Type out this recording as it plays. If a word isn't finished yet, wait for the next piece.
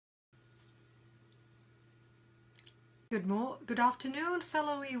Good afternoon,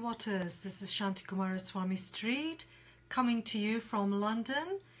 fellow EWATers. This is Shanti Kumaraswamy Street, coming to you from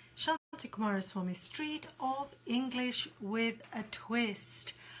London. Shanti Kumaraswamy Street of English with a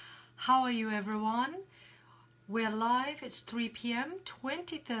Twist. How are you, everyone? We're live. It's 3 p.m.,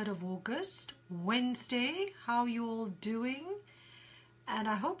 23rd of August, Wednesday. How are you all doing? And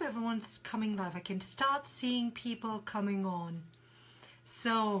I hope everyone's coming live. I can start seeing people coming on.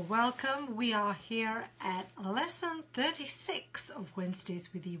 So welcome. We are here at lesson 36 of Wednesdays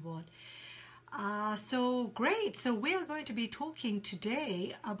with EWAT. So great. So we are going to be talking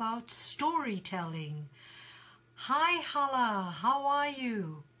today about storytelling. Hi Hala, how are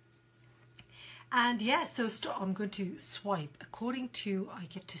you? And yes, so I'm going to swipe according to, I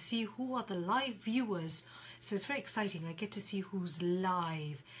get to see who are the live viewers. So it's very exciting. I get to see who's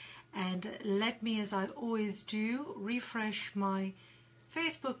live. And let me, as I always do, refresh my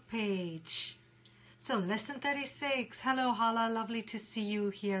Facebook page. So lesson 36. Hello Hala, lovely to see you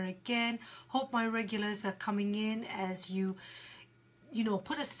here again. Hope my regulars are coming in as you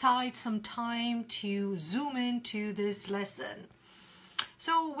put aside some time to zoom into this lesson.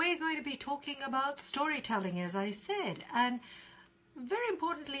 So we're going to be talking about storytelling, as I said, and very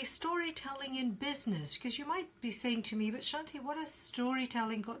importantly, storytelling in business, because you might be saying to me, but Shanti, what has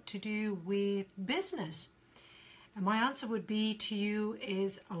storytelling got to do with business? And my answer would be to you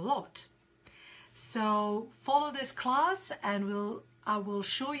is a lot. So follow this class and I will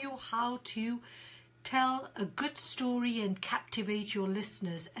show you how to tell a good story and captivate your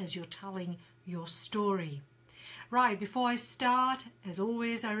listeners as you're telling your story. Right, before I start, as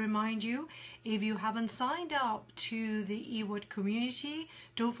always, I remind you, if you haven't signed up to the EWAT community,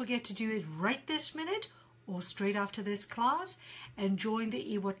 don't forget to do it right this minute or straight after this class and join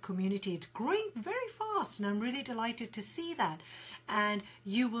the EWAT community. It's growing very fast and I'm really delighted to see that. And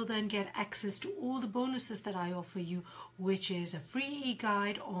you will then get access to all the bonuses that I offer you, which is a free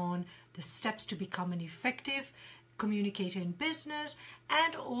e-guide on the steps to become an effective communicator in business,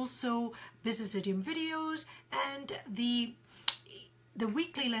 and also business idiom videos and the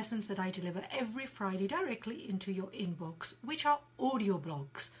weekly lessons that I deliver every Friday directly into your inbox, which are audio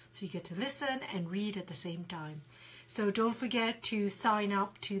blogs. So you get to listen and read at the same time. So don't forget to sign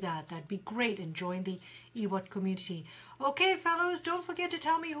up to that. That'd be great, and join the EWAT community. Okay, fellows, don't forget to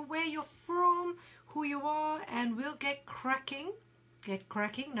tell me where you're from, who you are, and we'll get cracking. Get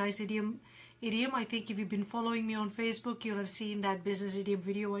cracking. Nice idiom. I think if you've been following me on Facebook, you'll have seen that business idiom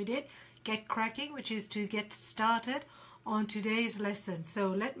video I did. Get cracking, which is to get started on today's lesson. So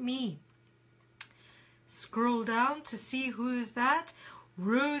let me scroll down to see who is that.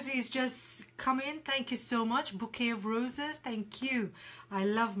 Rosie's just come in. Thank you so much. Bouquet of roses. Thank you. I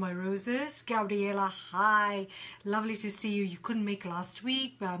love my roses. Gabriela, hi. Lovely to see you. You couldn't make last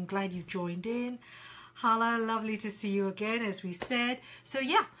week, but I'm glad you joined in. Hala, lovely to see you again, as we said. So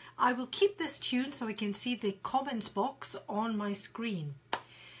yeah, I will keep this tuned so I can see the comments box on my screen.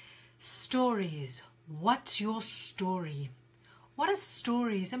 Stories. What's your story? What are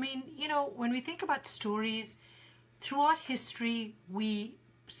stories? I mean, when we think about stories, throughout history,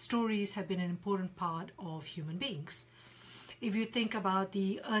 stories have been an important part of human beings. If you think about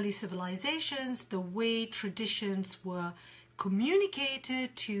the early civilizations, the way traditions were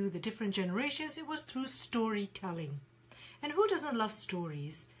communicated to the different generations, it was through storytelling. And who doesn't love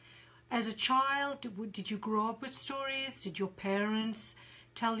stories? As a child, did you grow up with stories? Did your parents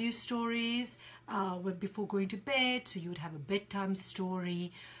tell you stories before going to bed? So you would have a bedtime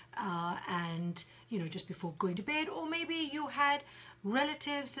story and just before going to bed, or maybe you had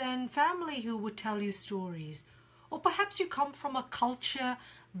relatives and family who would tell you stories. Or perhaps you come from a culture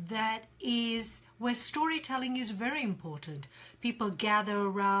where storytelling is very important. People gather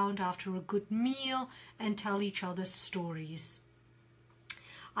around after a good meal and tell each other stories.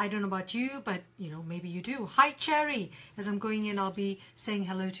 I don't know about you, but maybe you do. Hi Cherry. As I'm going in, I'll be saying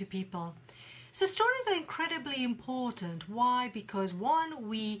hello to people. So stories are incredibly important. Why? Because one,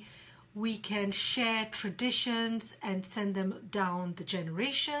 we can share traditions and send them down the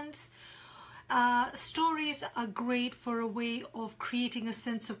generations. Stories are great for a way of creating a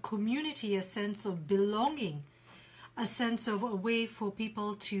sense of community, a sense of belonging, a sense of a way for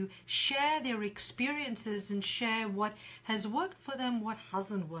people to share their experiences and share what has worked for them, what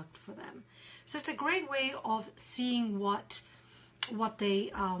hasn't worked for them. So it's a great way of seeing what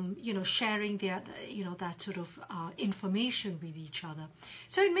they, sharing their, that sort of information with each other.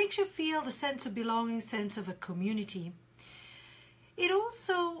 So it makes you feel the sense of belonging, sense of a community. It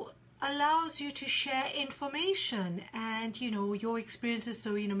also allows you to share information and your experiences.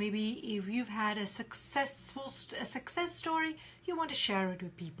 So maybe if you've had a success story, you want to share it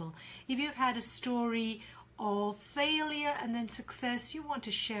with people. If you've had a story of failure and then success. You want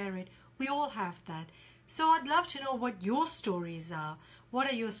to share it. We all have that. So I'd love to know what your stories are. What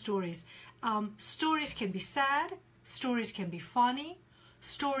are your stories? Stories can be sad. Stories can be funny.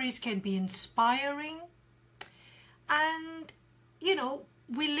 Stories can be inspiring. And, you know,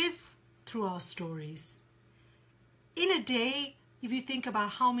 we live through our stories. In a day, if you think about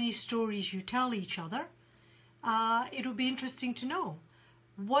how many stories you tell each other, it would be interesting to know.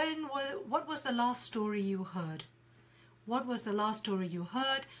 What was the last story you heard? What was the last story you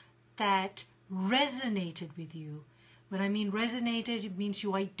heard that resonated with you? When I mean resonated, it means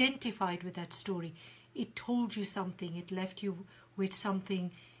you identified with that story. It told you something. It left you with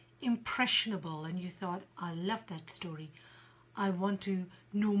something impressionable and you thought, I love that story. I want to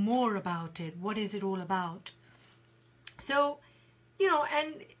know more about it. What is it all about? So, you know,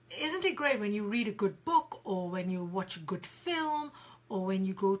 and isn't it great when you read a good book or when you watch a good film or when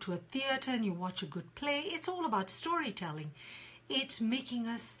you go to a theater and you watch a good play? It's all about storytelling. It's making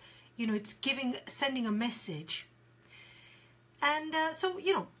us, you know, it's sending a message. And so,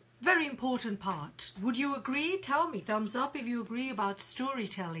 you know, very important part. Would you agree? Tell me, thumbs up if you agree about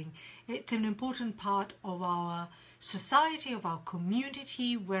storytelling. It's an important part of our society, of our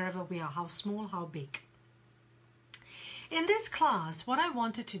community, wherever we are, how small, how big. In this class, what I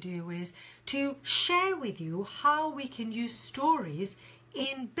wanted to do is to share with you how we can use stories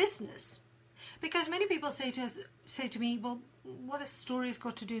in business. Because many people say to me, well, what has stories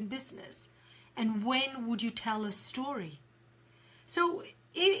got to do in business? And when would you tell a story? So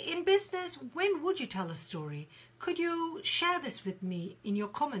in business, when would you tell a story? Could you share this with me in your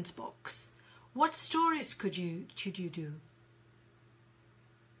comments box? What stories should you do?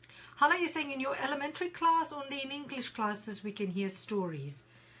 Hala is saying in your elementary class, only in English classes we can hear stories.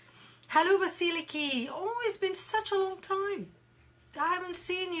 Hello Vasiliki, oh, it's been such a long time. I haven't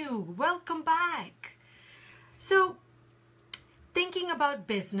seen you. Welcome back. So thinking about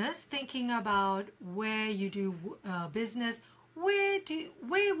business, thinking about where you do business,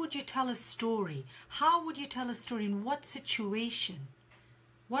 where would you tell a story? How would you tell a story? In what situation?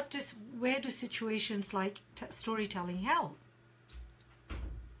 Where do situations like storytelling help?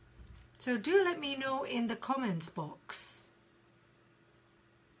 So do let me know in the comments box.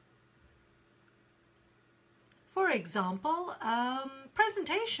 For example,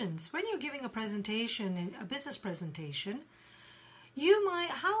 presentations. When you're giving a presentation, a business presentation,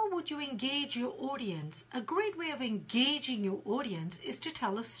 how would you engage your audience? A great way of engaging your audience is to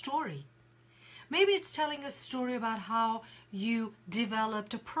tell a story. Maybe it's telling a story about how you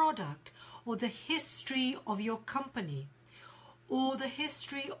developed a product or the history of your company or the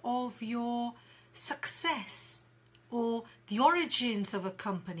history of your success or the origins of a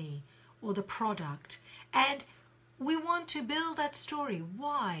company or the product. And we want to build that story.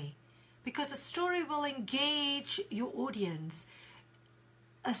 Why? Because a story will engage your audience.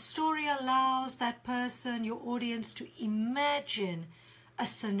 A story allows that person, your audience, to imagine a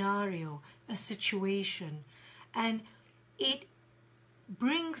scenario, a situation, and it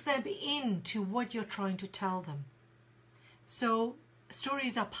brings them into what you're trying to tell them. So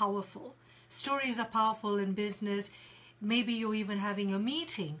stories are powerful. Stories are powerful in business. Maybe you're even having a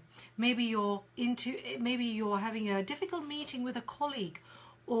meeting. Maybe you're having a difficult meeting with a colleague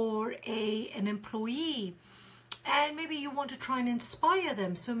or an employee. And maybe you want to try and inspire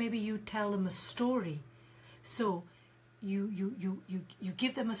them, so maybe you tell them a story. So you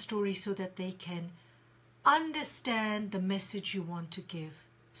give them a story so that they can understand the message you want to give.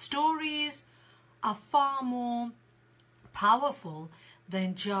 Stories are far more powerful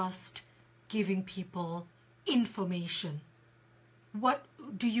than just giving people information.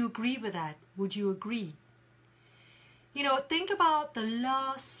 Do you agree with that? Would you agree? You know, think about the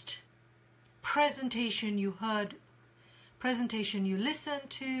last presentation you heard, presentation you listened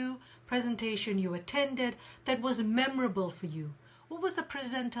to, presentation you attended that was memorable for you. What was the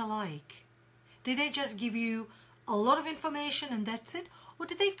presenter like? Did they just give you a lot of information and that's it? Or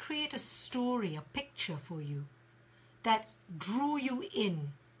did they create a story, a picture for you that drew you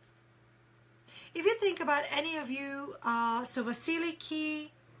in? If you think about any of you, so Vasiliki,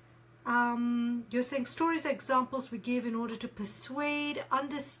 you're saying stories are examples we give in order to persuade,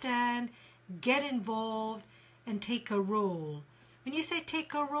 understand, get involved, and take a role. When you say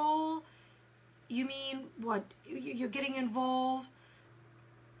take a role, you mean what? You're getting involved.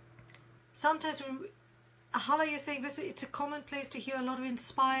 Sometimes Hala, you're saying it's a common place to hear a lot of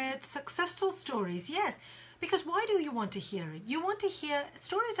inspired, successful stories. Yes, because why do you want to hear it? You want to hear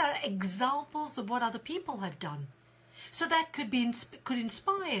stories are examples of what other people have done. So that could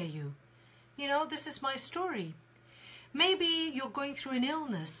inspire you. You know, this is my story. Maybe you're going through an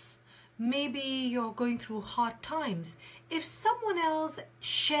illness. maybe you're going through hard times. If someone else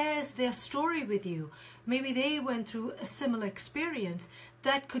shares their story with you, maybe they went through a similar experience,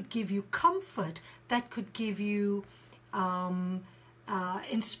 that could give you comfort, that could give you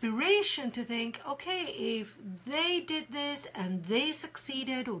inspiration to think, okay, if they did this and they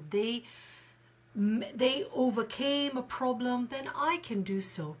succeeded, or they overcame a problem, then I can do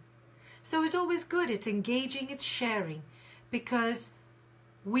so. So it's always good. It's engaging, it's sharing, because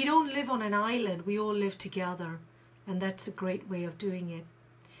we don't live on an island. We all live together, and that's a great way of doing it.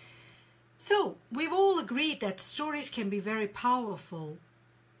 So we've all agreed that stories can be very powerful.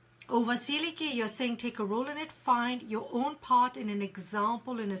 Oh, Vasiliki, you're saying take a role in it. Find your own part in an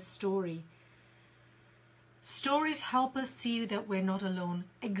example in a story. Stories help us see that we're not alone.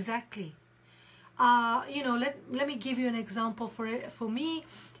 Exactly. Let me give you an example for it. For me,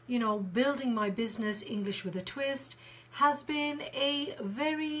 building my business English with a Twist has been a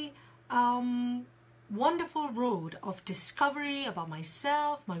very wonderful road of discovery about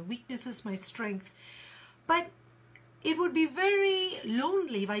myself, my weaknesses, my strengths. But it would be very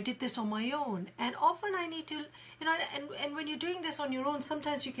lonely if I did this on my own. And often I need to, and when you're doing this on your own,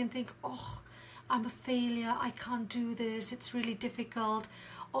 sometimes you can think, oh, I'm a failure, I can't do this, it's really difficult.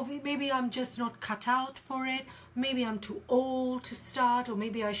 Or maybe I'm just not cut out for it. Maybe I'm too old to start, or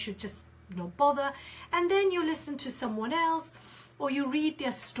maybe I should just not bother. And then you listen to someone else, or you read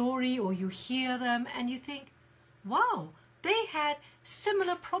their story, or you hear them, and you think, wow, they had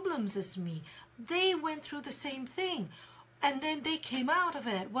similar problems as me. They went through the same thing, and then they came out of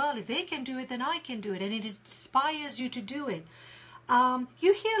it. Well, if they can do it, then I can do it, and it inspires you to do it.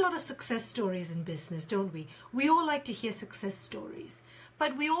 You hear a lot of success stories in business, don't we? We all like to hear success stories.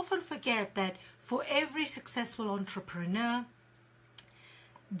 But we often forget that for every successful entrepreneur,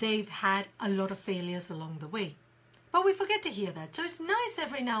 they've had a lot of failures along the way. But we forget to hear that. So it's nice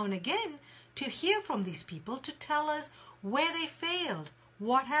every now and again to hear from these people, to tell us where they failed,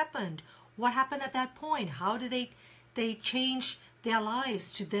 what happened at that point, how did they change their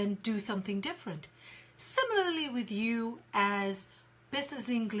lives to then do something different. Similarly with you as business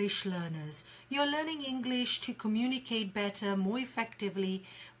English learners, you're learning English to communicate better, more effectively,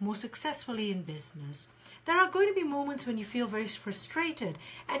 more successfully in business. There are going to be moments when you feel very frustrated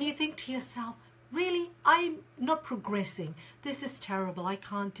and you think to yourself, really, I'm not progressing. This is terrible. I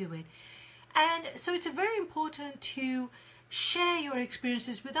can't do it. And so it's very important to share your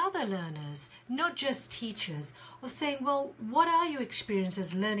experiences with other learners, not just teachers, of saying, well, what are your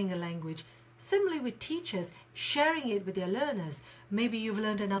experiences learning a language? Similarly with teachers, sharing it with their learners. Maybe you've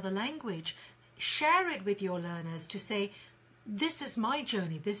learned another language. Share it with your learners to say, this is my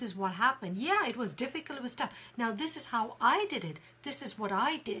journey. This is what happened. Yeah, it was difficult. It was tough. Now, this is how I did it. This is what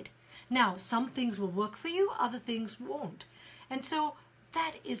I did. Now, some things will work for you. Other things won't. And so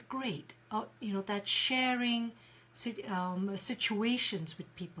that is great. That sharing situations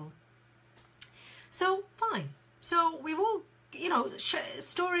with people. So, fine. So we've all,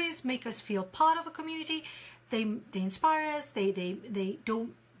 stories make us feel part of a community. They inspire us. They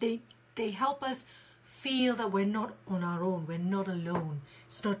help us feel that we're not on our own. We're not alone.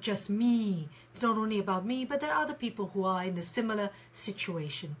 It's not just me. It's not only about me, but there are other people who are in a similar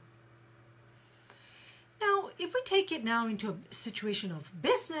situation. Now, if we take it now into a situation of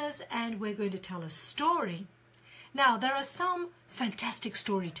business and we're going to tell a story. Now, there are some fantastic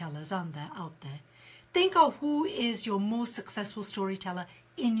storytellers out there. Think of who is your most successful storyteller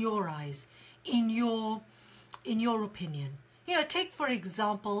in your eyes, in your opinion. Take for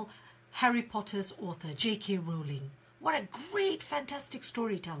example, Harry Potter's author, J.K. Rowling. What a great, fantastic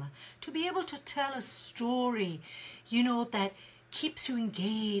storyteller. To be able to tell a story, that keeps you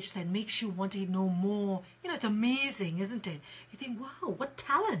engaged, that makes you want to know more. It's amazing, isn't it? You think, wow, what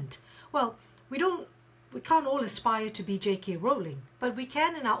talent. Well, we can't all aspire to be J.K. Rowling, but we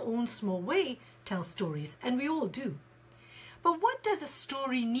can in our own small way tell stories, and we all do. But what does a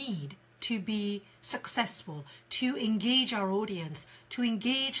story need to be successful, to engage our audience, to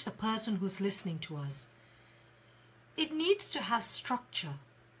engage the person who's listening to us? It needs to have structure.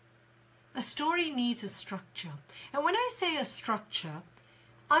 A story needs a structure. And when I say a structure,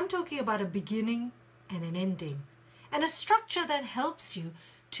 I'm talking about a beginning and an ending. And a structure that helps you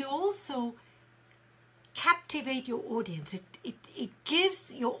to also captivate your audience. It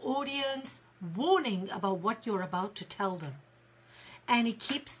gives your audience warning about what you're about to tell them. And it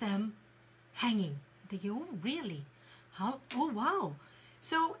keeps them hanging. They go, oh, really? How? Oh, wow.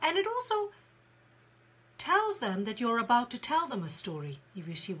 So, and it also tells them that you're about to tell them a story, if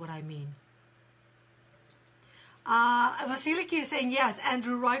you see what I mean. Vasiliki is saying, yes,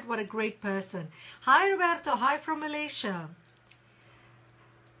 Andrew Wright, what a great person. Hi, Roberto. Hi from Malaysia.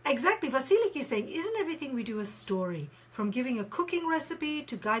 Exactly. Vasilik is saying, isn't everything we do a story? From giving a cooking recipe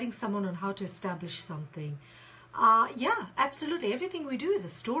to guiding someone on how to establish something. Yeah, absolutely. Everything we do is a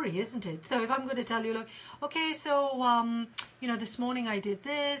story, isn't it? So if I'm going to tell you, look, okay, so, you know, this morning I did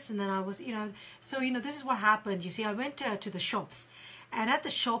this, and then I was, you know, so, you know, this is what happened. You see, I went to the shops, and at the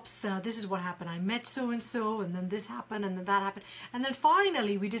shops, this is what happened. I met so-and-so, and then this happened, and then that happened. And then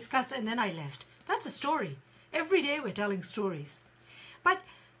finally we discussed, and then I left. That's a story. Every day we're telling stories. But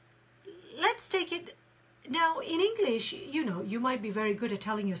let's take it now in English. You know, you might be very good at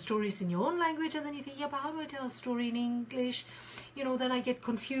telling your stories in your own language, and then you think, yeah, but how do I tell a story in English? You know, then I get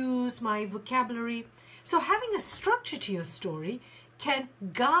confused, my vocabulary. So having a structure to your story can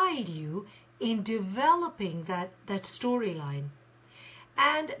guide you in developing that storyline.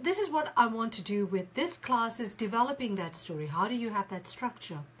 And this is what I want to do with this class, is developing that story. How do you have that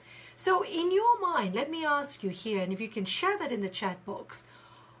structure? So in your mind, let me ask you here, and if you can share that in the chat box,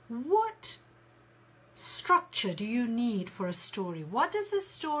 what structure do you need for a story? What does a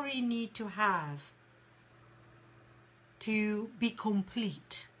story need to have to be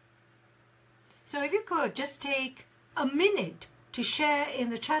complete? So if you could just take a minute to share in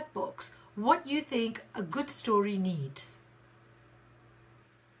the chat box what you think a good story needs.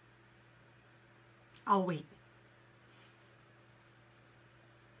 I'll wait.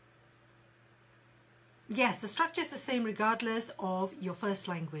 Yes, the structure is the same regardless of your first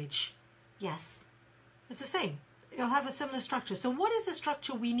language. Yes, it's the same. You'll have a similar structure. So what is the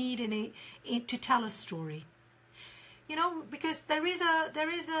structure we need to tell a story? You know, because there is a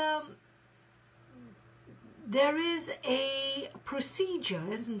procedure,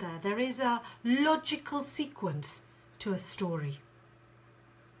 isn't there? There is a logical sequence to a story,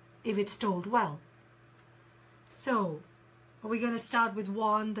 if it's told well. So, are we going to start with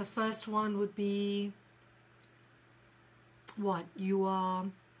one? The first one would be what? You are...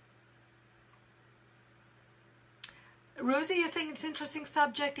 Rosie, you're saying it's interesting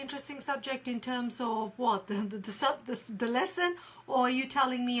subject in terms of what? The lesson? Or are you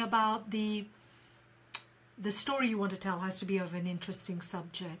telling me about the story you want to tell has to be of an interesting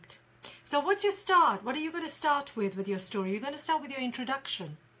subject? So what's your start? What are you going to start with your story? You're going to start with your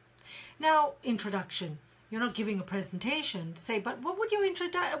introduction. Now, introduction. You're not giving a presentation to say, but what would your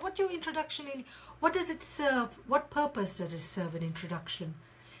introduction in? What does it serve? What purpose does it serve an introduction?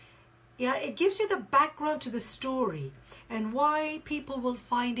 Yeah, it gives you the background to the story and why people will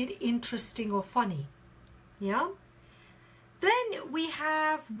find it interesting or funny. Yeah. Then we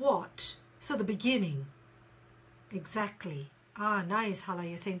have what? So the beginning. Exactly. Ah, nice, Hala.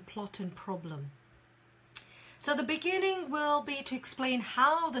 You're saying plot and problem. So the beginning will be to explain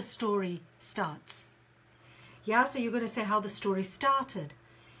how the story starts. Yeah, so you're going to say how the story started.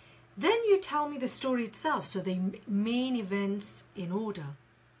 Then you tell me the story itself, so the main events in order.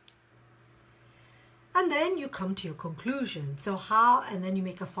 And then you come to your conclusion. So how, and then you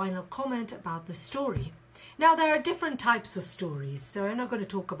make a final comment about the story. Now, there are different types of stories, so I'm not going to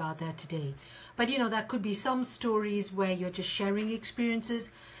talk about that today. But, you know, there could be some stories where you're just sharing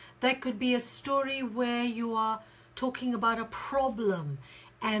experiences. There could be a story where you are talking about a problem,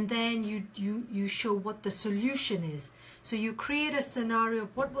 and then you show what the solution is. So you create a scenario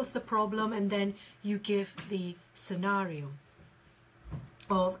of what was the problem, and then you give the scenario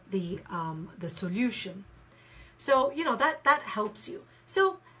of the solution. So, you know, that helps you.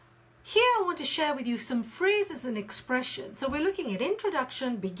 So here I want to share with you some phrases and expressions. So we're looking at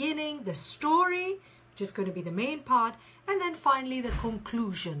introduction, beginning, the story, which is going to be the main part, and then finally the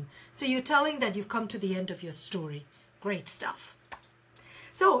conclusion. So you're telling that you've come to the end of your story. Great stuff.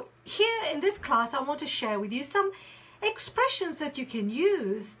 So here in this class, I want to share with you some expressions that you can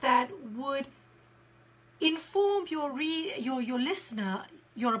use that would inform your listener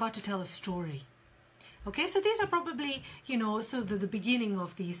you're about to tell a story. Okay, so these are probably, you know, so the beginning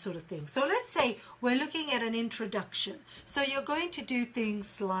of these sort of things. So let's say we're looking at an introduction. So you're going to do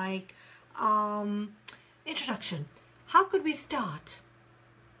things like introduction. How could we start?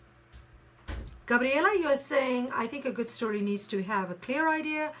 Gabriela, you're saying, I think a good story needs to have a clear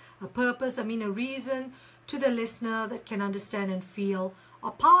idea, a purpose, a reason to the listener that can understand and feel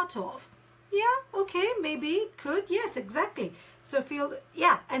a part of. Yeah, okay, maybe, could, yes, exactly. So feel,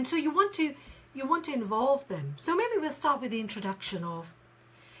 yeah, and so you want to involve them. So maybe we'll start with the introduction of,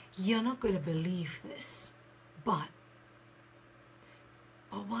 you're not going to believe this, but,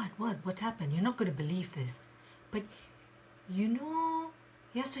 oh, what's happened? You're not going to believe this, but, you know,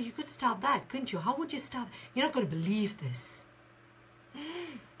 yeah, so you could start that, couldn't you? How would you start? You're not going to believe this.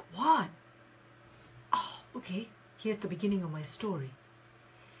 What? Oh, okay, here's the beginning of my story.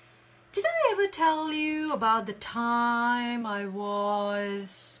 Did I ever tell you about the time I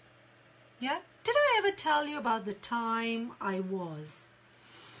was Yeah? Did I ever tell you about the time I was?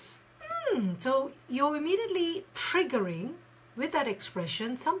 So you're immediately triggering with that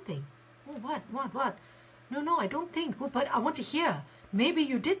expression something. Oh, what? No, I don't think. Oh, but I want to hear. Maybe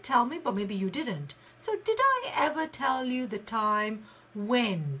you did tell me, but maybe you didn't. So did I ever tell you the time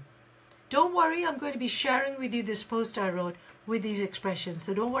when? Don't worry, I'm going to be sharing with you this post I wrote with these expressions.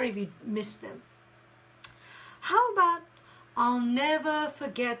 So don't worry if you missed them. How about, I'll never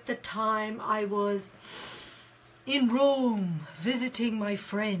forget the time I was in Rome visiting my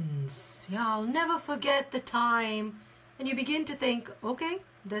friends. Yeah, I'll never forget the time. And you begin to think, okay,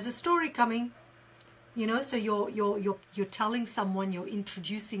 there's a story coming. You know, so you're telling someone, you're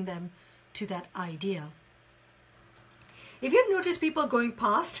introducing them to that idea. If you've noticed people going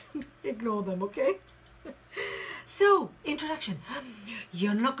past, ignore them, okay? So, introduction.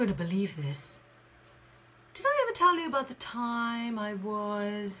 You're not going to believe this. Did I ever tell you about the time I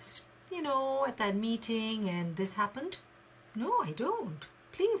was, you know, at that meeting and this happened? No, I don't.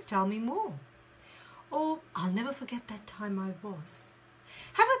 Please tell me more. Oh, I'll never forget that time I was.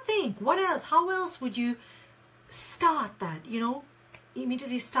 Have a think. What else? How else would you start that, you know?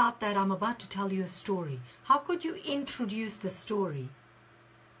 Immediately start that I'm about to tell you a story. How could you introduce the story?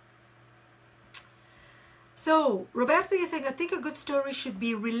 So, Roberto is saying, I think a good story should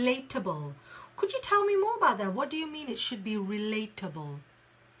be relatable. Could you tell me more about that? What do you mean it should be relatable?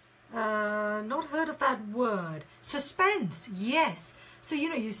 Not heard of that word. Suspense, yes. So, you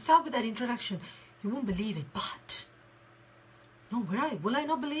know, you start with that introduction. You won't believe it, but... No, will I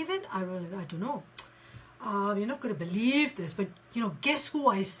not believe it? I don't know. You're not going to believe this, but, you know, guess who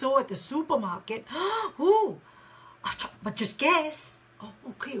I saw at the supermarket? Who? But just guess. Oh,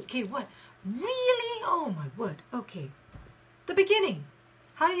 okay, what? Really? Oh, my word. Okay. The beginning.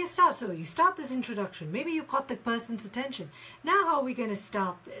 How do you start? So you start this introduction. Maybe you caught the person's attention. Now how are we going to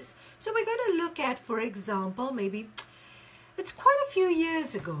start this? So we're going to look at, for example, maybe it's quite a few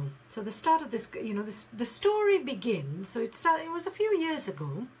years ago. So the start of this, you know, the story begins. So it was a few years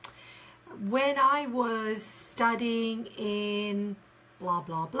ago when I was studying in blah,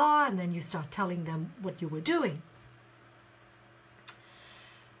 blah, blah. And then you start telling them what you were doing.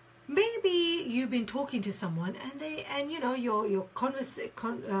 Maybe you've been talking to someone and you know you're conversing,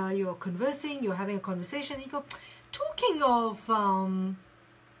 you're having a conversation, and you go, talking of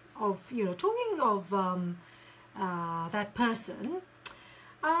that person,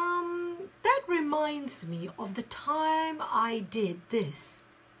 that reminds me of the time I did this.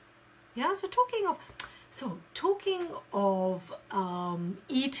 Yeah, so talking of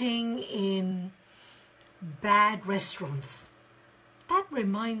eating in bad restaurants. That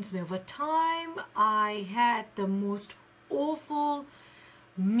reminds me of a time I had the most awful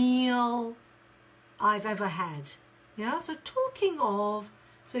meal I've ever had. Yeah, so talking of,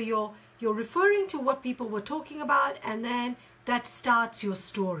 so you're referring to what people were talking about, and then that starts your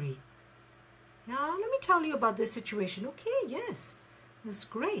story. Yeah, let me tell you about this situation. Okay, yes, that's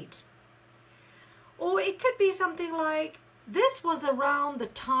great. Or it could be something like, this was around the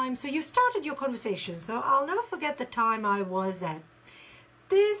time, so you started your conversation. So I'll never forget the time I was at.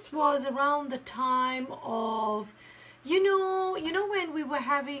 This was around the time of, you know when we were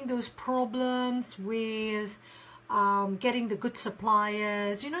having those problems with getting the good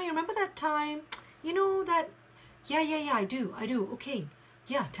suppliers. You remember that time? You know that, yeah, I do. Okay,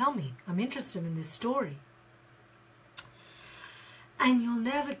 yeah, tell me. I'm interested in this story. And you'll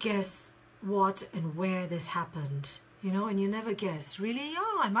never guess what and where this happened, and you never guess. Really?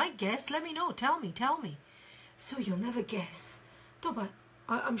 Oh, I might guess. Let me know. Tell me. So you'll never guess. No, but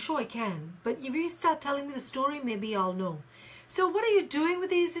I'm sure I can. But if you start telling me the story, maybe I'll know. So what are you doing with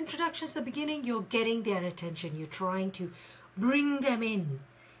these introductions at the beginning? You're getting their attention. You're trying to bring them in.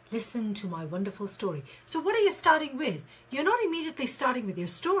 Listen to my wonderful story. So what are you starting with? You're not immediately starting with your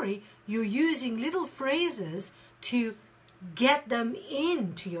story. You're using little phrases to get them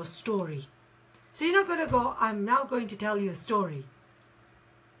into your story. So you're not going to go, I'm now going to tell you a story.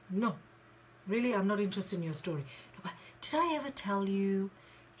 No, really, I'm not interested in your story. No, but did I ever tell you,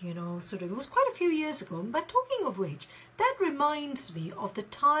 it was quite a few years ago. But talking of which, that reminds me of the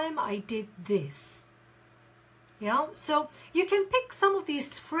time I did this. Yeah, so you can pick some of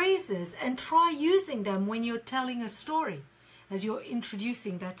these phrases and try using them when you're telling a story, as you're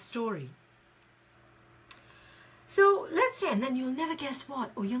introducing that story. So let's say, and then you'll never guess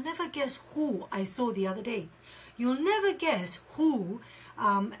what, or you'll never guess who I saw the other day. You'll never guess who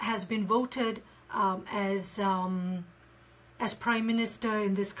has been voted as Prime Minister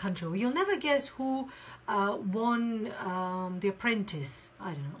in this country. Or you'll never guess who won The Apprentice.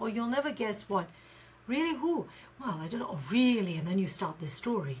 I don't know. Or you'll never guess what. Really, who? Well, I don't know. Oh, really? And then you start this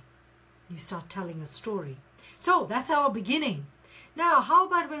story. You start telling a story. So that's our beginning. Now, how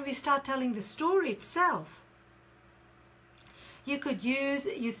about when we start telling the story itself? You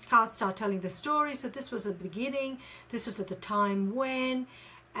can't start telling the story. So this was the beginning. This was at the time when,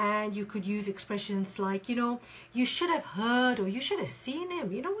 and you could use expressions like, you should have heard, or you should have seen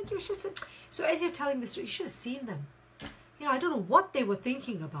him. You know what you should say? So as you're telling the story, you should have seen them. I don't know what they were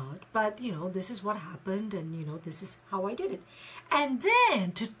thinking about, but this is what happened, and this is how I did it. And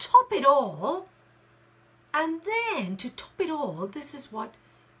then to top it all, this is what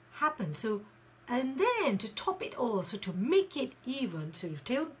happened. So, and then to top it all, so to make it even, so you've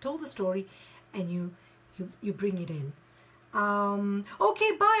told the story, and you bring it in.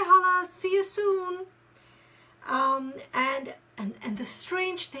 Okay, bye, Hala. See you soon. And the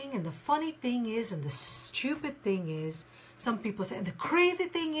strange thing, and the funny thing is, and the stupid thing is, some people say, and the crazy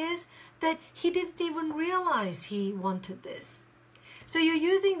thing is that he didn't even realize he wanted this. So you're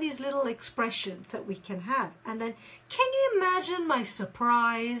using these little expressions that we can have. And then, can you imagine my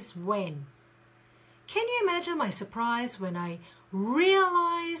surprise when? Can you imagine my surprise when I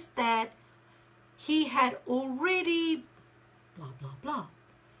realized that he had already blah, blah, blah.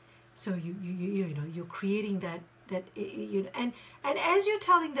 So you're creating that, and as you're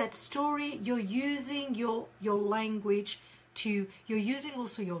telling that story, you're using your language you're using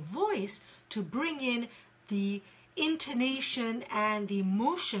also your voice to bring in the intonation and the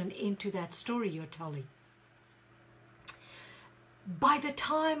emotion into that story you're telling. By the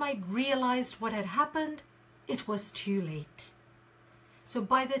time I realized what had happened, it was too late. So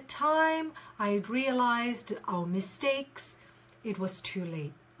by the time I realized our mistakes, it was too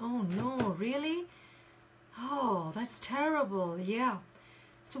late. Oh no, really? Oh, that's terrible. Yeah.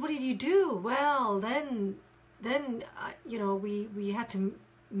 So what did you do? Well, then we had to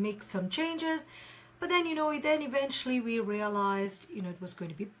make some changes, but then then eventually we realized it was going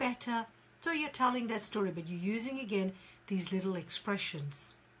to be better. So you're telling that story, but you're using again these little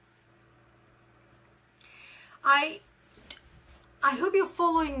expressions. I hope you're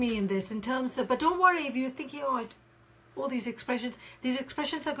following me in this, in terms of, but don't worry if you're thinking, all these expressions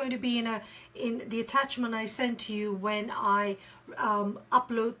are going to be in the attachment I sent to you when I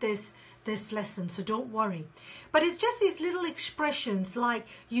upload this lesson, so don't worry. But it's just these little expressions like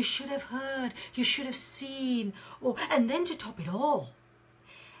you should have heard, you should have seen, and then to top it all.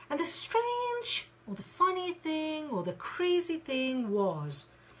 And the strange or the funny thing or the crazy thing was,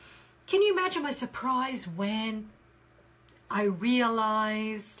 can you imagine my surprise when I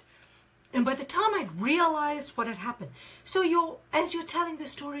realized? And by the time I'd realized what had happened, so as you're telling the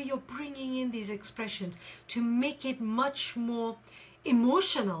story, you're bringing in these expressions to make it much more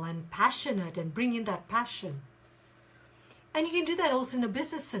emotional and passionate, and bring in that passion. And you can do that also in a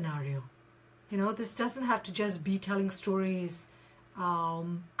business scenario. This doesn't have to just be telling stories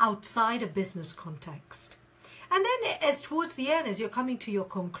outside a business context. And then as towards the end, as you're coming to your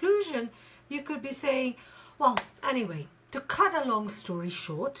conclusion, you could be saying, well, anyway, to cut a long story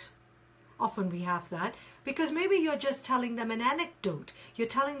short, often we have that, because maybe you're just telling them an anecdote. You're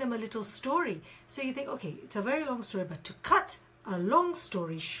telling them a little story. So you think, okay, it's a very long story, but to cut a long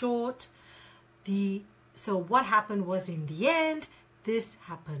story short, so what happened was, in the end, this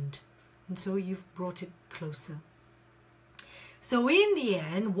happened. And so you've brought it closer. So in the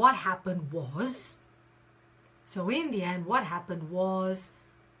end, what happened was,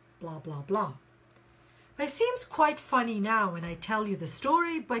 blah, blah, blah. It seems quite funny now when I tell you the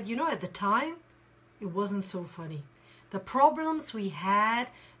story, but at the time, it wasn't so funny. The problems we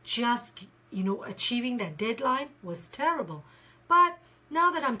had just, achieving that deadline was terrible. But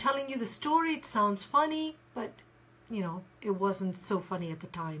now that I'm telling you the story, it sounds funny, but, it wasn't so funny at the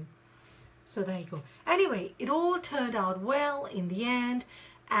time. So there you go. Anyway, it all turned out well in the end,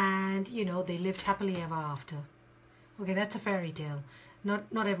 and, they lived happily ever after. Okay, that's a fairy tale.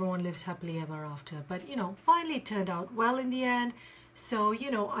 Not everyone lives happily ever after, but finally it turned out well in the end. So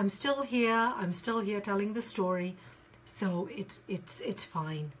I'm still here. I'm still here telling the story. So it's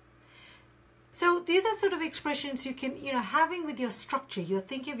fine. So these are sort of expressions you can having with your structure. You're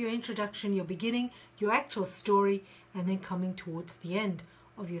thinking of your introduction, your beginning, your actual story, and then coming towards the end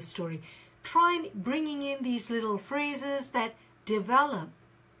of your story. Try and bringing in these little phrases that develop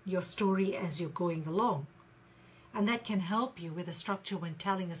your story as you're going along. And that can help you with a structure when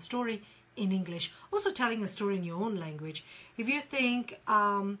telling a story in English. Also telling a story in your own language. If you think,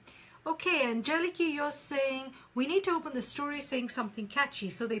 okay, Angeliki, you're saying we need to open the story saying something catchy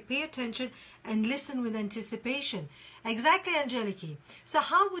so they pay attention and listen with anticipation. Exactly, Angeliki. So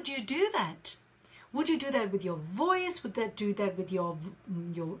how would you do that? Would you do that with your voice? Would that do that with your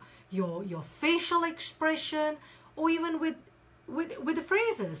facial expression, or even with the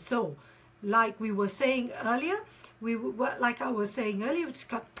phrases? So like we were saying earlier, like I was saying earlier,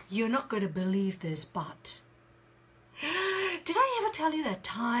 you're not going to believe this, but did I ever tell you that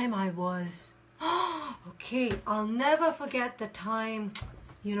time I was, okay, I'll never forget the time,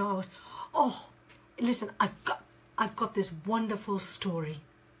 you know, I was, oh, listen, I've got this wonderful story.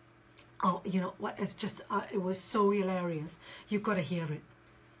 Oh, you know what, it's just, it was so hilarious. You've got to hear it,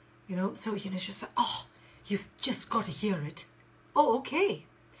 you know, so, you know, it's just like, oh, you've just got to hear it. Oh, okay.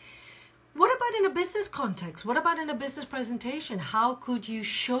 What about in a business context? What about in a business presentation? How could you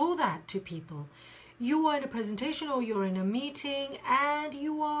show that to people? You are in a presentation or you're in a meeting and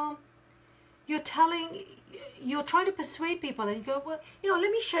you're trying to persuade people and you go, well, you know,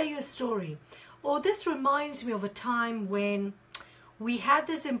 let me share you a story. Or this reminds me of a time when we had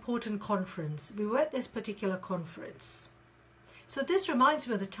this important conference. We were at this particular conference. So this reminds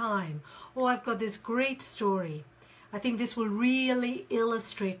me of the time. Oh, I've got this great story. I think this will really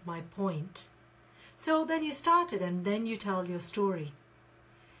illustrate my point. So then you start it and then you tell your story.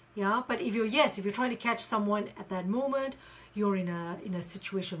 Yeah, but if you're trying to catch someone at that moment, you're in a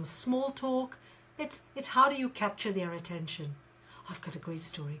situation of small talk, it's how do you capture their attention? I've got a great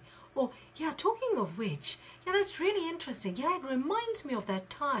story. Oh, yeah, talking of which, yeah, that's really interesting. Yeah, it reminds me of that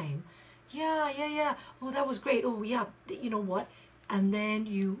time. Yeah. Oh, that was great. Oh, yeah, you know what? And then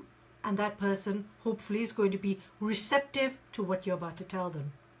and that person hopefully is going to be receptive to what you're about to tell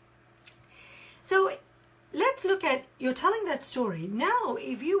them. So let's look at, you're telling that story. Now,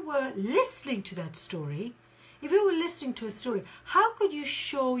 if you were listening to that story, if you were listening to a story, how could you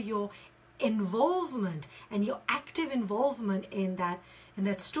show your involvement and your active involvement in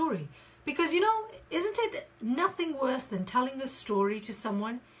that story? Because, you know, isn't it nothing worse than telling a story to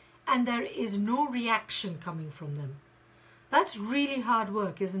someone and there is no reaction coming from them? That's really hard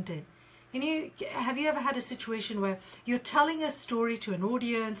work, isn't it? And have you ever had a situation where you're telling a story to an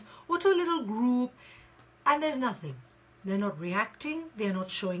audience or to a little group and there's nothing? They're not reacting, they're not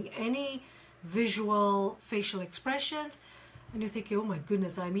showing any visual facial expressions, and you're thinking, oh my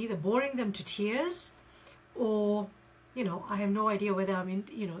goodness, I'm either boring them to tears or, you know, I have no idea whether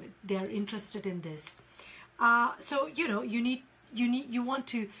they're interested in this. So, you know, you want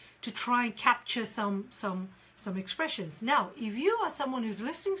to try and capture some expressions. Now, if you are someone who's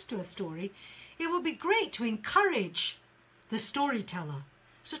listening to a story, it would be great to encourage the storyteller.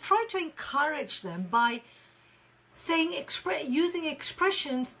 So try to encourage them by using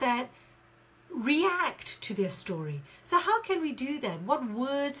expressions that react to their story. So how can we do that? What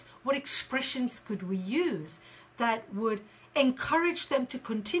words, what expressions could we use that would encourage them to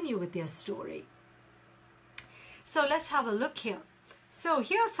continue with their story? So let's have a look here. So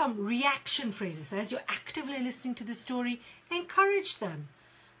here are some reaction phrases. So as you're actively listening to the story, encourage them,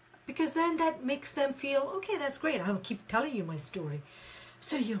 because then that makes them feel, okay, that's great, I'll keep telling you my story.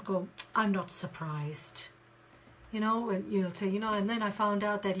 So you'll go, I'm not surprised. You know, and you'll say, you know, and then I found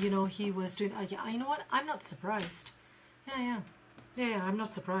out that, you know, he was doing, yeah, you know what, I'm not surprised. Yeah, I'm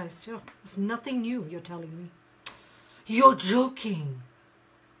not surprised. Yeah, it's nothing new you're telling me. You're joking.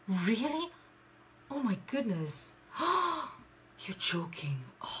 Really? Oh my goodness. You're joking.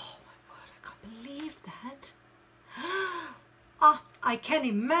 Oh my word, I can't believe that. I can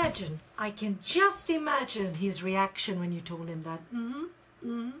imagine. I can just imagine his reaction when you told him that.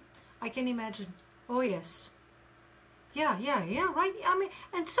 I can imagine. Oh yes. Yeah, right. I mean,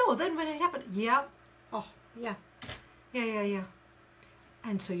 and so then when it happened, yeah. Oh, yeah. Yeah.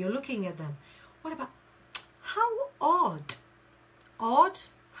 And so you're looking at them. What about, how odd? Odd?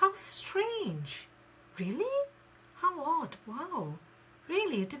 How strange? Really? How odd. Wow.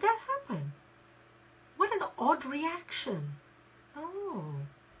 Really? Did that happen? What an odd reaction. Oh.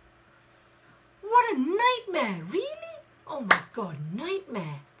 What a nightmare. Really? Oh my God,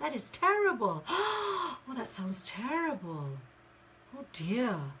 nightmare. That is terrible. Oh, that sounds terrible. Oh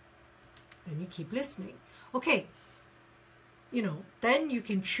dear. Then you keep listening. Okay. You know, then you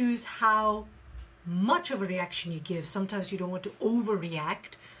can choose how much of a reaction you give. Sometimes you don't want to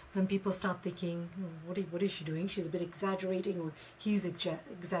overreact. When people start thinking, oh, what is she doing? She's a bit exaggerating, or he's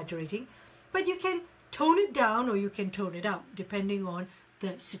exaggerating. But you can tone it down or you can tone it up, depending on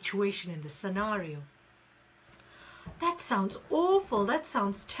the situation and the scenario. That sounds awful. That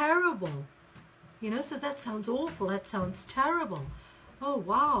sounds terrible. You know, so that sounds awful. That sounds terrible. Oh,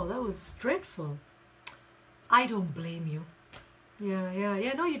 wow, that was dreadful. I don't blame you.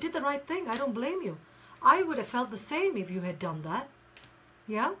 Yeah. No, you did the right thing. I don't blame you. I would have felt the same if you had done that.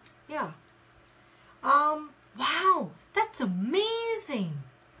 Yeah. Wow, that's amazing.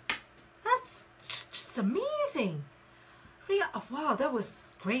 That's just amazing. Wow, that was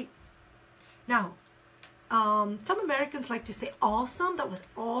great. Now, some Americans like to say awesome. That was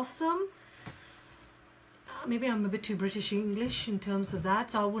awesome. maybe I'm a bit too British English in terms of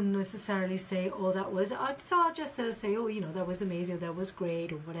that, so I wouldn't necessarily say, oh, that was, so I'll just sort of say, oh, you know, that was amazing, that was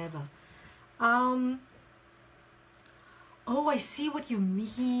great, or whatever. Oh, I see what you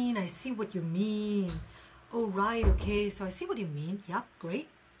mean, I see what you mean. Oh, right, okay, so I see what you mean. Yep, great.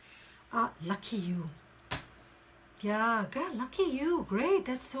 Lucky you. Yeah, God, lucky you. Great,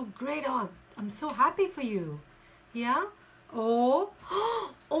 that's so great. Oh, I'm so happy for you. Yeah? Oh,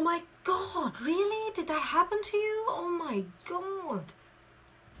 oh my God, really? Did that happen to you? Oh my God.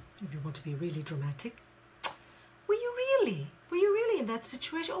 If you want to be really dramatic. Were you really? Were you really in that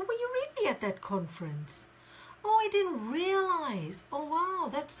situation? Or were you really at that conference? Oh, I didn't realize. Oh, wow,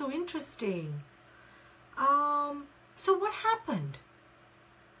 that's so interesting. So what happened?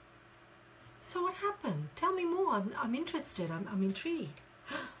 So what happened? Tell me more. I'm interested. I'm intrigued.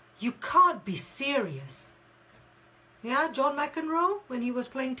 You can't be serious. Yeah, John McEnroe, when he was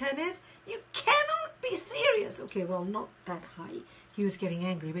playing tennis, you cannot be serious. Okay, well, not that high. He was getting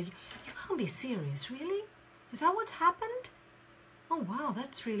angry, but you can't be serious, really? Is that what's happened? Oh, wow,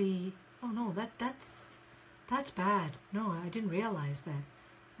 that's really, oh no, that's bad. No, I didn't realize that.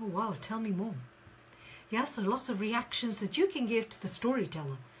 Oh, wow, tell me more. Yeah, so lots of reactions that you can give to the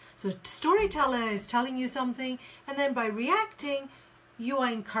storyteller. So storyteller is telling you something, and then by reacting, you are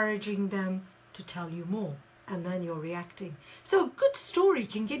encouraging them to tell you more, and then you're reacting. So a good story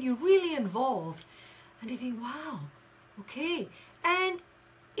can get you really involved, and you think, wow, okay. And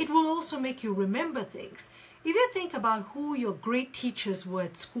it will also make you remember things. If you think about who your great teachers were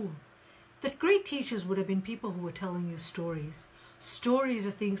at school, that great teachers would have been people who were telling you stories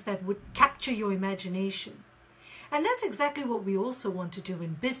of things that would capture your imagination. And that's exactly what we also want to do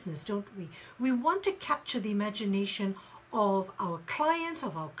in business, don't we? We want to capture the imagination of our clients,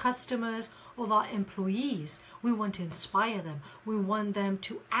 of our customers, of our employees. We want to inspire them. We want them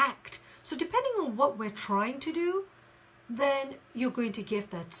to act. So depending on what we're trying to do, then you're going to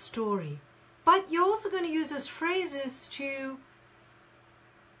give that story. But you're also going to use those phrases to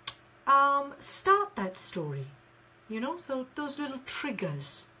start that story. You know, so those little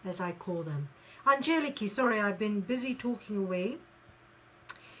triggers, as I call them. Angeliki, sorry, I've been busy talking away.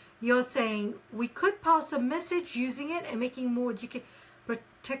 You're saying we could pass a message using it and making more educated,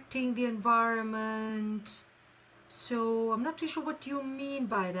 protecting the environment. So I'm not too sure what you mean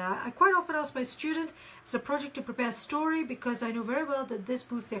by that. I quite often ask my students as a project to prepare a story because I know very well that this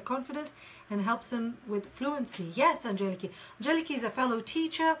boosts their confidence and helps them with fluency. Yes, Angeliki. Angeliki is a fellow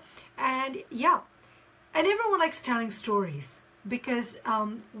teacher, and yeah, and everyone likes telling stories because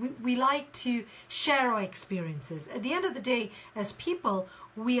we like to share our experiences. At the end of the day, as people,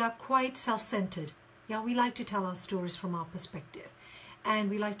 we are quite self-centered. Yeah, we like to tell our stories from our perspective, and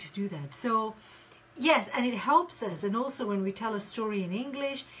we like to do that. So yes, and it helps us. And also when we tell a story in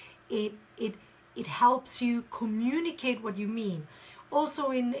English, it helps you communicate what you mean. Also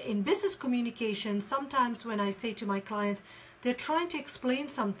in business communication, sometimes when I say to my clients, they're trying to explain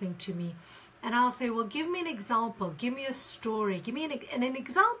something to me, and I'll say, well, give me an example, give me a story, give me and an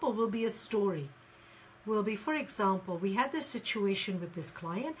example will be a story. Will be, for example, we had this situation with this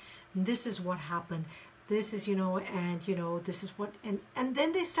client, and this is what happened. This is, and this is what, and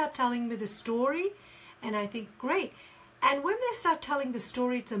then they start telling me the story, and I think, great. And when they start telling the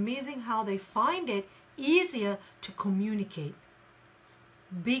story, it's amazing how they find it easier to communicate,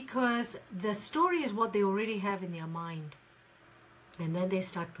 because the story is what they already have in their mind, and then they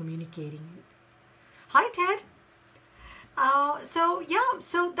start communicating it. Hi, Ted. So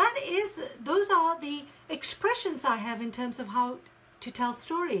those are the expressions I have in terms of how to tell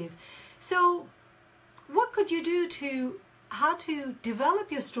stories. So what could you do to how to develop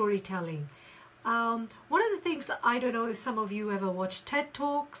your storytelling? One of the things, I don't know if some of you ever watch TED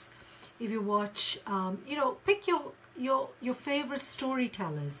Talks, if you watch, pick your favorite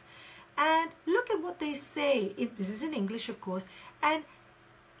storytellers and look at what they say. This is in English, of course, and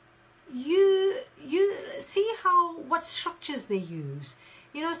you see what structures they use.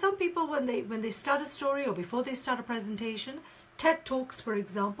 Some people when they start a story or before they start a presentation, TED Talks, for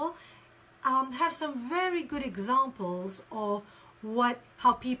example, have some very good examples of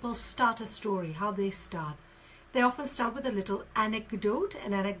how people start a story, how they start. They often start with a little anecdote.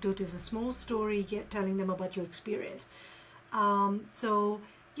 An anecdote is a small story telling them about your experience. So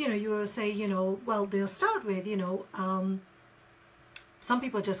you will say, well, they'll start with, some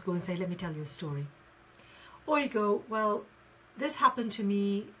people just go and say, let me tell you a story. Or you go, well, this happened to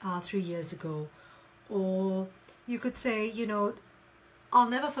me 3 years ago. Or you could say, I'll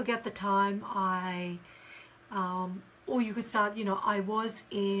never forget the time or you could start, I was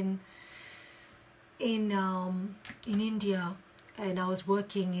in India, and I was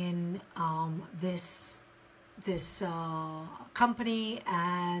working in this this company,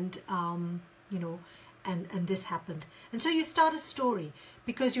 and you know, and this happened. And so you start a story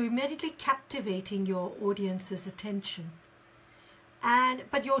because you're immediately captivating your audience's attention.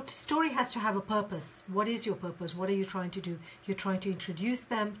 But your story has to have a purpose. What is your purpose? What are you trying to do? You're trying to introduce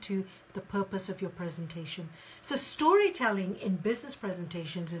them to the purpose of your presentation. So storytelling in business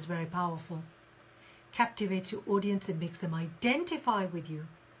presentations is very powerful. Captivates your audience and makes them identify with you.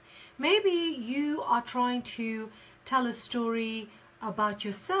 Maybe you are trying to tell a story about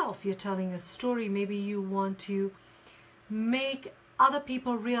yourself. You're telling a story. Maybe you want to make other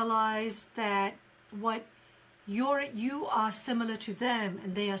people realize that you are similar to them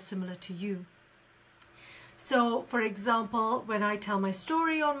and they are similar to you. So, for example, when I tell my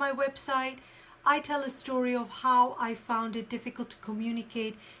story on my website, I tell a story of how I found it difficult to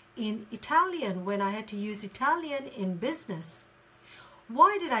communicate in Italian when I had to use Italian in business.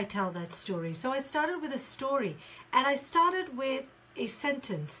 Why did I tell that story? So I started with a story, and I started with a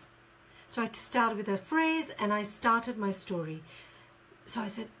sentence. So I started with a phrase and I started my story. So I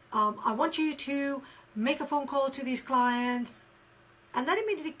said, I want you to make a phone call to these clients, and that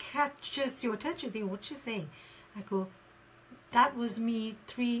immediately catches your attention. You think, what's she saying? I go, that was me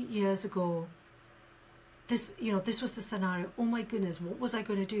 3 years ago. This was the scenario. Oh my goodness, what was I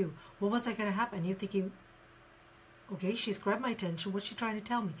going to do? What was I going to happen? You're thinking, okay, she's grabbed my attention. What's she trying to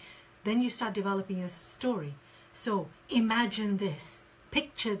tell me? Then you start developing a story. So imagine this,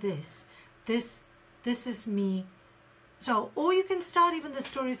 picture this. This is me. So, or you can start even the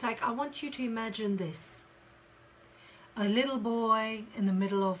stories like, I want you to imagine this. A little boy in the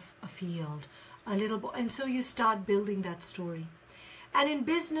middle of a field, a little boy. And so you start building that story. And in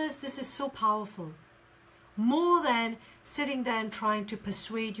business, this is so powerful. More than sitting there and trying to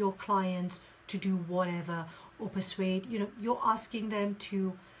persuade your clients to do whatever, or persuade, you're asking them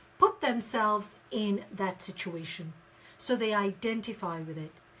to put themselves in that situation so they identify with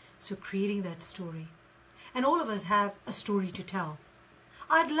it. So creating that story. And all of us have a story to tell.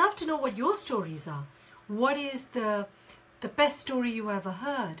 I'd love to know what your stories are. What is the best story you ever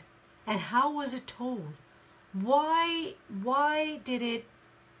heard? And how was it told? Why did it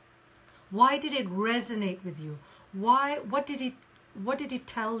resonate with you? What did it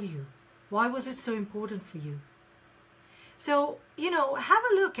tell you? Why was it so important for you? So, have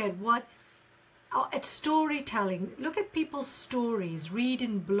a look at storytelling. Look at people's stories. Read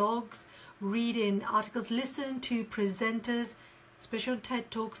in blogs, read in articles, listen to presenters, especially on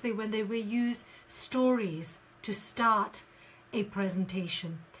TED Talks, when they will use stories to start a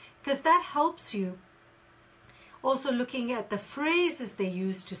presentation, because that helps you. Also looking at the phrases they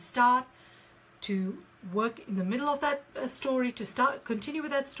use to start, to work in the middle of that story, to continue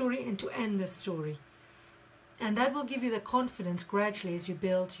with that story, and to end the story. And that will give you the confidence gradually as you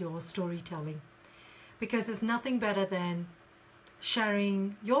build your storytelling. Because there's nothing better than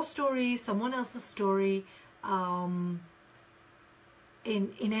sharing your story, someone else's story, in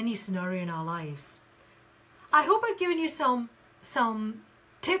any scenario in our lives. I hope I've given you some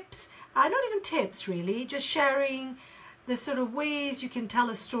tips, not even tips really, just sharing the sort of ways you can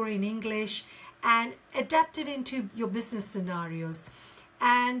tell a story in English and adapt it into your business scenarios.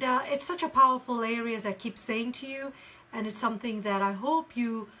 And it's such a powerful area, as I keep saying to you, and it's something that I hope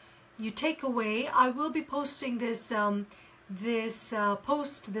you take away. I will be posting this lesson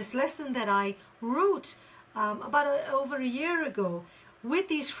that I wrote about over a year ago with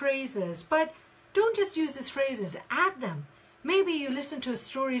these phrases. But don't just use these phrases, add them. Maybe you listen to a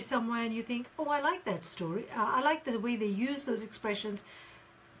story somewhere and you think, oh, I like that story. I like the way they use those expressions.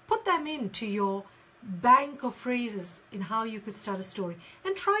 Put them into your bank of phrases in how you could start a story,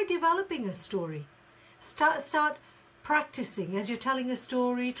 and try developing a story. Start practicing. As you're telling a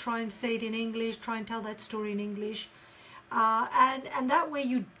story, try and say it in English, try and tell that story in English. And that way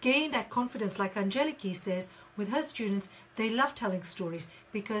you gain that confidence. Like Angeliki says with her students, they love telling stories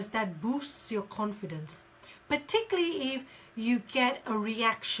because that boosts your confidence. Particularly if you get a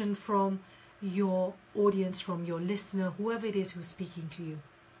reaction from your audience, from your listener, whoever it is who's speaking to you.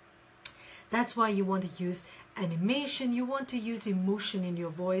 That's why you want to use animation, you want to use emotion in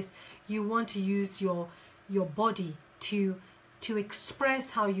your voice, you want to use your body to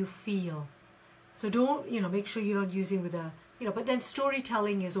express how you feel. So don't, make sure you're not using with a, but then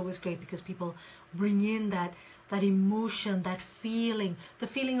storytelling is always great because people bring in that emotion, that feeling, the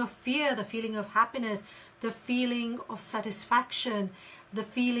feeling of fear, the feeling of happiness, the feeling of satisfaction, the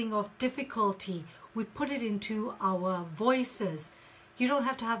feeling of difficulty. We put it into our voices. You don't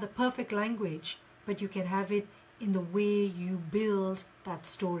have to have the perfect language, but you can have it in the way you build that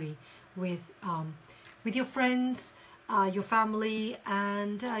story with your friends, your family,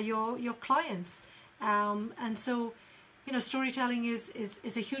 and your clients. And so, you know, storytelling is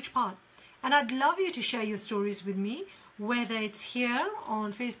a huge part. And I'd love you to share your stories with me, whether it's here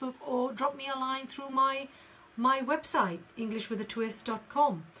on Facebook or drop me a line through my website,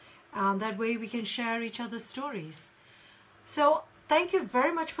 englishwithatwist.com. That way we can share each other's stories. So thank you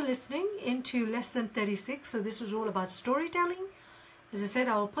very much for listening into lesson 36. So this was all about storytelling. As I said,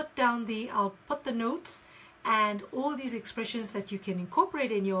 I'll put the notes and all these expressions that you can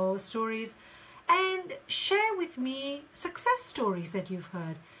incorporate in your stories, and share with me success stories that you've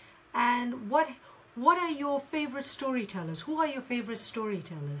heard. And what are your favorite storytellers? Who are your favorite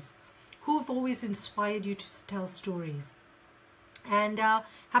storytellers? Who've always inspired you to tell stories? And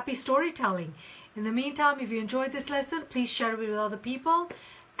happy storytelling. In the meantime, if you enjoyed this lesson, please share it with other people.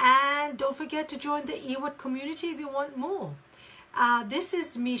 And don't forget to join the EWAT community if you want more. This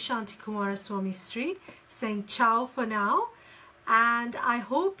is me, Shanti Kumaraswamy Street, saying ciao for now. And I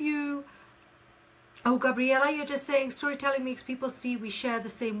hope you... Oh, Gabriela, you're just saying storytelling makes people see we share the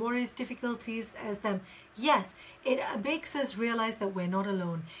same worries, difficulties as them. Yes, it makes us realize that we're not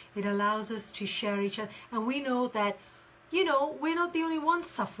alone. It allows us to share each other. And we know that, you know, we're not the only ones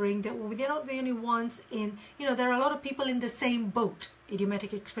suffering, that we're not the only ones in, you know, there are a lot of people in the same boat,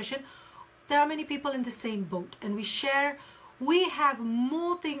 idiomatic expression. There are many people in the same boat, and we have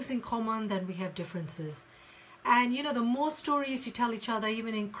more things in common than we have differences. And, you know, the more stories you tell each other,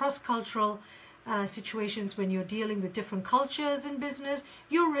 even in cross-cultural situations, when you're dealing with different cultures in business,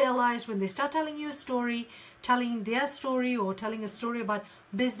 you realize when they start telling you a story, telling their story or telling a story about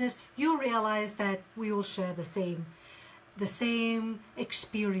business, you realize that we all share the same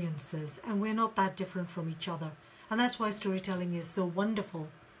experiences, and we're not that different from each other. And that's why storytelling is so wonderful.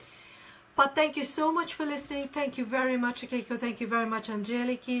 But thank you so much for listening. Thank you very much, Keiko. Thank you very much,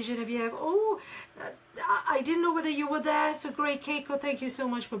 Angeliki, Genevieve. Oh, I didn't know whether you were there. So great, Keiko. Thank you so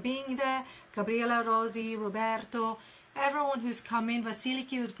much for being there. Gabriela, Rosie, Roberto, everyone who's come in.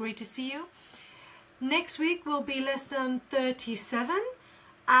 Vasiliki, it was great to see you. Next week will be lesson 37.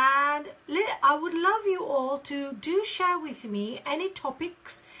 And I would love you all to share with me any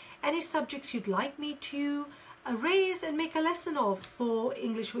topics, any subjects you'd like me to raise and make a lesson of for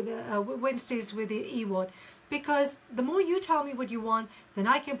English with Wednesdays with the EWAT, because the more you tell me what you want, then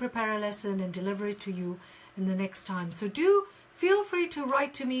I can prepare a lesson and deliver it to you in the next time. So do feel free to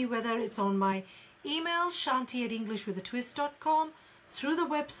write to me, whether it's on my email shanti@englishwithatwist.com, through the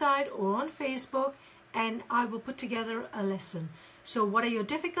website, or on Facebook, and I will put together a lesson. So what are your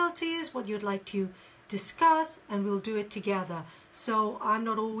difficulties, what you'd like to discuss, and we'll do it together. So I'm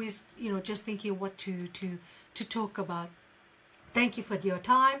not always, you know, just thinking what to talk about. Thank you for your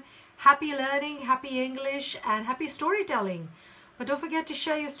time. Happy learning, happy English, and happy storytelling. But don't forget to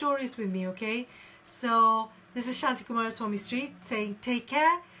share your stories with me, okay? So this is Shanti Kumaraswamy Street saying take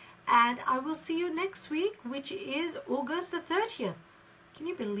care, and I will see you next week, which is August the 30th. Can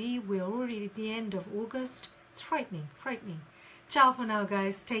you believe we're already at the end of August? It's frightening, frightening. Ciao for now,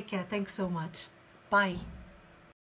 guys. Take care. Thanks so much. Bye.